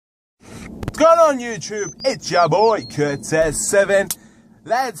What's going on YouTube? It's your boy Kurt7.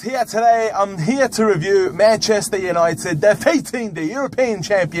 Lads, here today, I'm here to review Manchester United defeating the European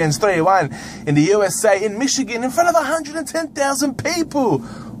champions 3-1 in the USA in Michigan in front of 110,000 people.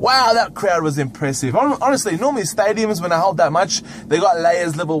 Wow, that crowd was impressive. Honestly, normally stadiums, when they hold that much, they got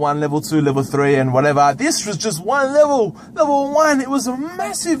layers, level 1, level 2, level 3 and whatever. This was just one level, level 1. It was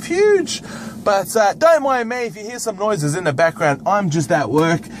massive, huge. But don't mind me if you hear some noises in the background. I'm just at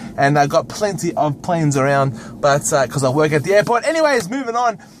work and I got plenty of planes around, but because I work at the airport. Anyways, moving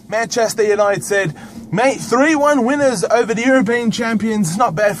on. Manchester United, mate, 3-1 winners over the European champions.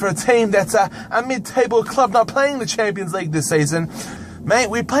 Not bad for a team that's a mid-table club not playing the Champions League this season.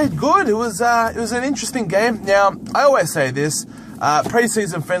 Mate, we played good. It was an interesting game. Now, I always say this,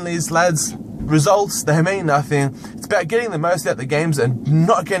 pre-season friendlies, lads, results, they mean nothing. It's about getting the most out of the games and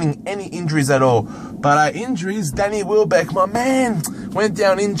not getting any injuries at all. But injuries, Danny Welbeck, my man, went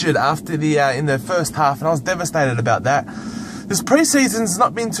down injured after the in the first half, and I was devastated about that. This pre-season's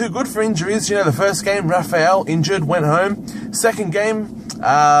not been too good for injuries. You know, the first game, Raphael injured, went home. Second game,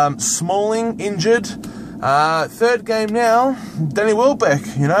 Smalling injured. Third game now, Danny Welbeck,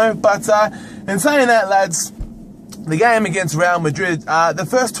 you know. But in saying that, lads, the game against Real Madrid, the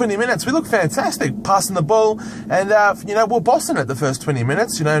first 20 minutes, we looked fantastic, passing the ball, and, you know, we're bossing it the first 20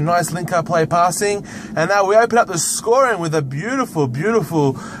 minutes, you know, nice link-up play passing, and we opened up the scoring with a beautiful,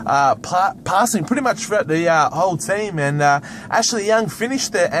 beautiful passing pretty much throughout the whole team, and Ashley Young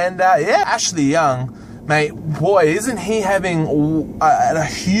finished it, and, yeah, Ashley Young, mate, boy, isn't he having a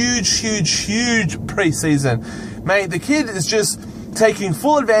huge pre-season. Mate, the kid is just taking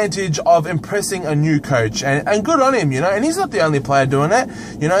full advantage of impressing a new coach, and good on him, you know, and he's not the only player doing it,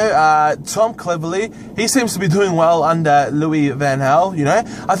 you know. Tom Cleverley, he seems to be doing well under Louis van Gaal, you know.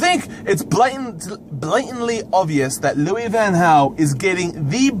 I think it's blatantly obvious that Louis van Gaal is getting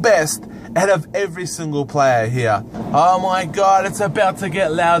the best out of every single player here. Oh my God, it's about to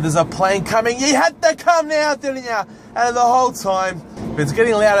get loud. There's a plane coming. You had to come now, didn't you? And the whole time, if it's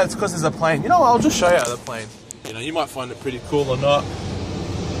getting louder, it's because there's a plane. You know what, I'll just show you the plane. You know, you might find it pretty cool or not.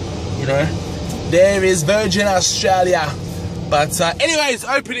 You know, there is Virgin Australia. But anyways,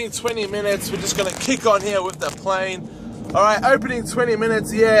 opening 20 minutes. We're just going to kick on here with the plane. All right, opening 20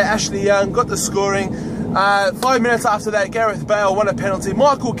 minutes. Yeah, Ashley Young got the scoring. 5 minutes after that, Gareth Bale won a penalty.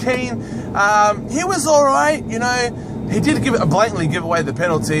 Michael Keane, he was all right, you know. He did blatantly give away the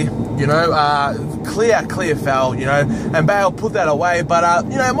penalty, you know, clear foul, you know, and Bale put that away. But,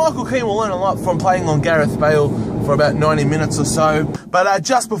 you know, Michael Keane will learn a lot from playing on Gareth Bale for about 90 minutes or so. But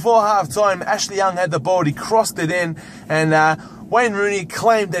just before half-time, Ashley Young had the ball, he crossed it in, and Wayne Rooney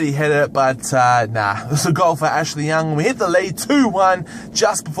claimed that he had it, but nah, it was a goal for Ashley Young. We hit the lead 2-1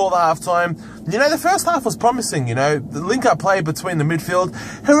 just before the half-time. You know, the first half was promising, you know, the link-up play between the midfield.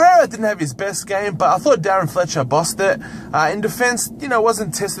 Herrera didn't have his best game, but I thought Darren Fletcher bossed it. In defence, you know,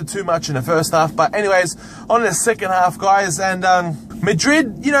 wasn't tested too much in the first half. But anyways, on the second half, guys, and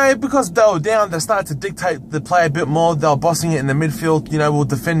Madrid, you know, because they were down, they started to dictate the play a bit more. They were bossing it in the midfield, you know, we were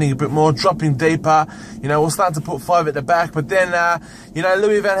defending a bit more, dropping deeper. You know, we're starting to put 5 at the back. But then, you know,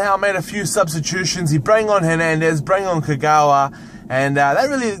 Louis van Gaal made a few substitutions. He brought on Hernandez, brought on Kagawa. And that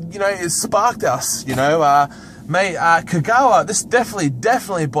really, you know, it sparked us, you know. Mate, Kagawa, this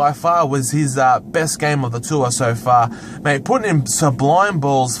definitely by far was his best game of the tour so far. Mate, putting in sublime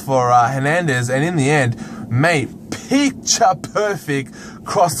balls for Hernandez, and in the end, mate, picture perfect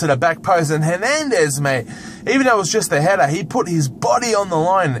cross to the back post. And Hernandez, mate, even though it was just a header, he put his body on the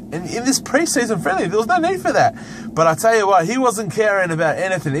line. And in this pre-season friendly, there was no need for that. But I tell you what, he wasn't caring about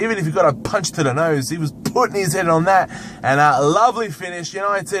anything. Even if he got a punch to the nose, he was putting his head on that. And a lovely finish.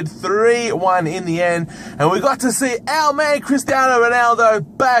 United 3-1 in the end. And we got to see our man Cristiano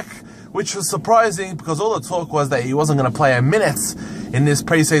Ronaldo back, which was surprising because all the talk was that he wasn't going to play a minute in this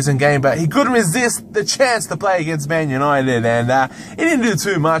preseason game, but he couldn't resist the chance to play against Man United, and he didn't do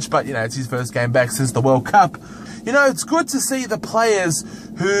too much, but, you know, it's his first game back since the World Cup. You know, it's good to see the players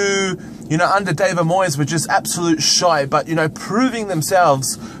who, you know, under David Moyes were just absolute shite, but, you know, proving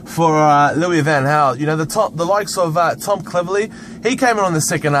themselves for Louis van Gaal. You know, the likes of Tom Cleverley, he came in on the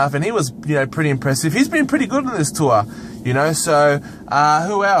second half, and he was, you know, pretty impressive. He's been pretty good on this tour. You know, so,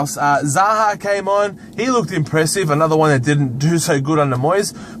 who else? Zaha came on. He looked impressive. Another one that didn't do so good under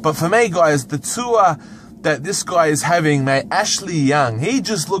Moyes. But for me, guys, the tour that this guy is having, mate, Ashley Young, he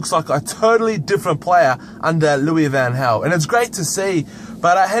just looks like a totally different player under Louis van Gaal. And it's great to see.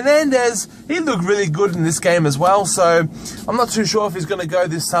 But Hernandez, he looked really good in this game as well. So I'm not too sure if he's going to go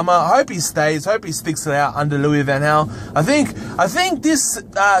this summer. I hope he stays. Hope he sticks it out under Louis van Gaal. I think this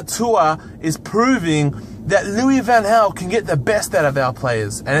tour is proving that Louis van Gaal can get the best out of our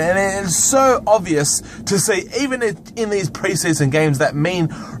players. And it's so obvious to see, even in these preseason games that mean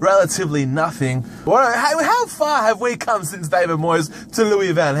relatively nothing. Well, how far have we come since David Moyes to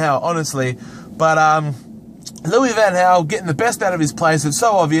Louis van Gaal, honestly? But Louis van Gaal getting the best out of his players, it's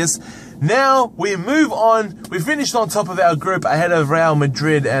so obvious. Now we move on. We finished on top of our group ahead of Real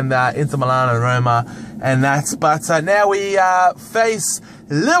Madrid and Inter Milan and Roma and that. But now we face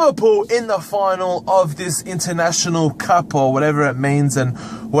Liverpool in the final of this International Cup, or whatever it means and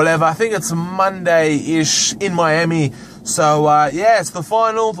whatever. I think it's Monday-ish in Miami. So yeah, it's the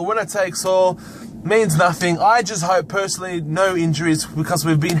final. The winner takes all. Means nothing. I just hope personally no injuries, because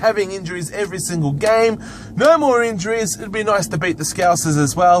we've been having injuries every single game. No more injuries. It'd be nice to beat the Scousers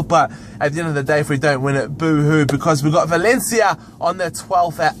as well, but at the end of the day, if we don't win it, boo-hoo, because we've got Valencia on the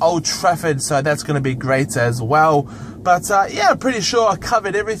 12th at Old Trafford, so that's going to be great as well. But yeah, I'm pretty sure I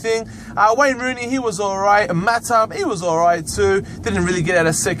covered everything. Wayne Rooney, he was alright. Mata, he was alright too. Didn't really get out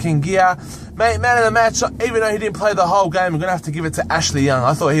of second gear. Man of the match, even though he didn't play the whole game, I'm going to have to give it to Ashley Young.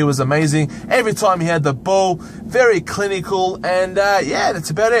 I thought he was amazing. Every time he had the ball, very clinical, and yeah,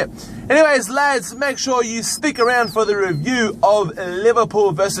 that's about it. Anyways, lads, make sure you stick around for the review of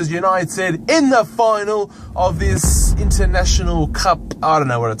Liverpool versus United in the final of this International Cup. I don't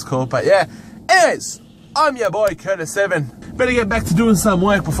know what it's called, but yeah. Anyways, I'm your boy, Curtis7. Better get back to doing some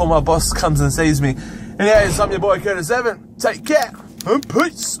work before my boss comes and sees me. Anyways, I'm your boy, Curtis7. Take care, and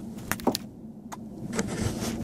peace.